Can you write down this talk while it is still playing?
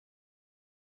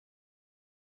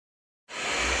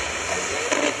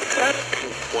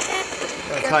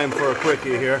got time for a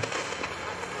quickie here.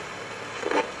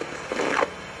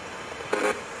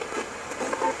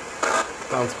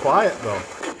 Sounds quiet though.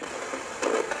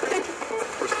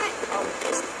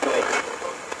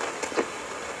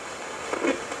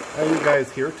 Are you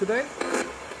guys here today?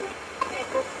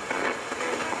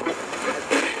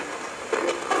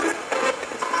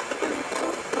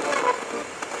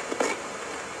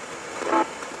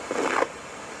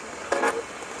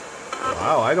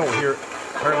 Wow, I don't hear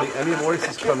hardly any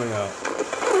voices coming out.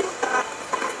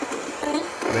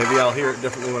 Maybe I'll hear it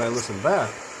differently when I listen back.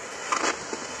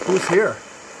 Who's here?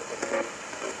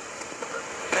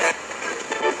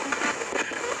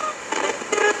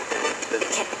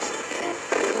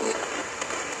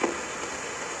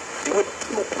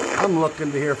 I'm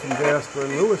looking to hear from Jasper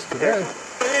and Lewis today.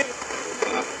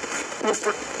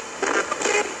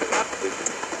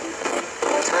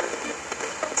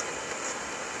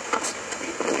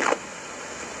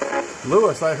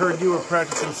 Lewis, I heard you were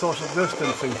practicing social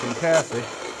distancing from Cassie.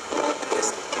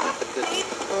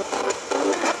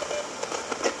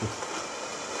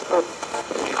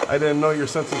 I didn't know your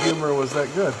sense of humor was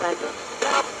that good.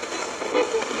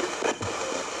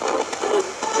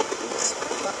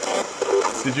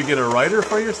 Did you get a writer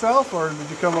for yourself, or did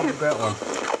you come up with that one?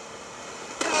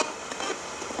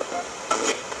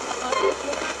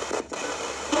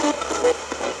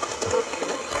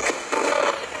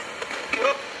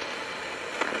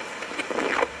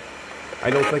 I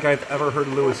don't think I've ever heard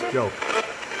Lewis joke.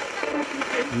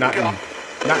 Not in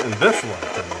this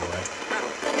life, anyway.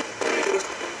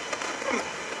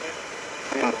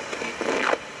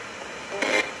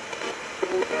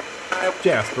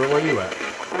 Jasper, where you at?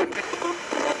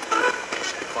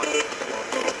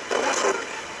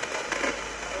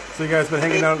 So you guys been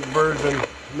hanging out at the birds and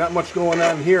not much going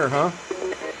on here, huh?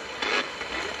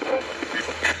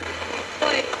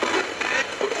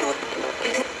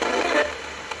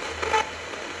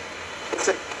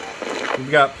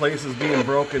 We've got places being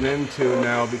broken into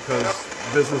now because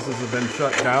businesses have been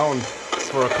shut down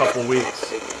for a couple weeks.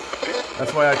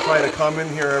 That's why I try to come in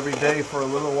here every day for a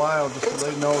little while just so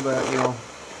they know that, you know,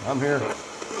 I'm here.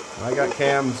 I got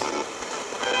cams.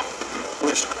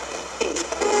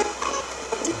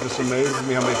 It just amazes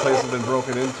me how many places have been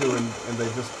broken into and they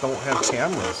just don't have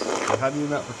cameras. So how do you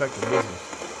not protect the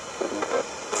business?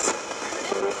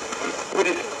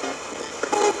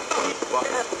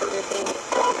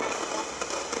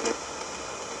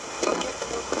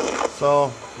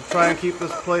 So we'll try and keep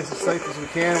this place as safe as we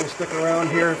can. We'll stick around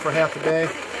here for half a day.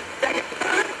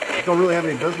 Don't really have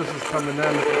any businesses coming in.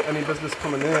 Any business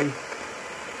coming in?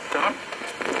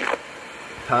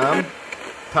 Tom,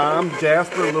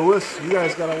 Jasper, Lewis, you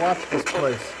guys gotta watch this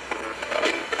place.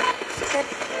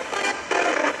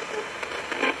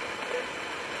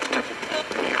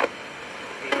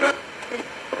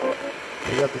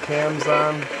 We got the cams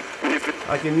on.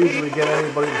 I can usually get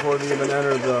anybody before they even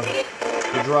enter the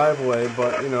driveway,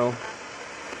 but you know,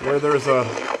 where there's a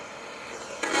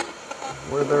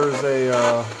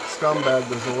scumbag,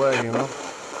 there's a way, you know.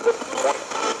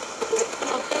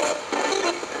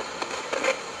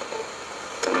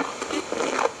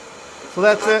 So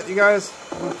that's it, you guys.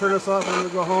 I'm gonna turn this off. I'm gonna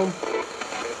go home.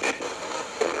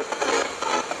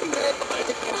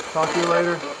 Talk to you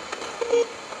later.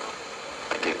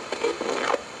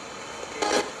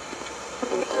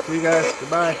 See you guys.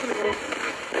 Goodbye.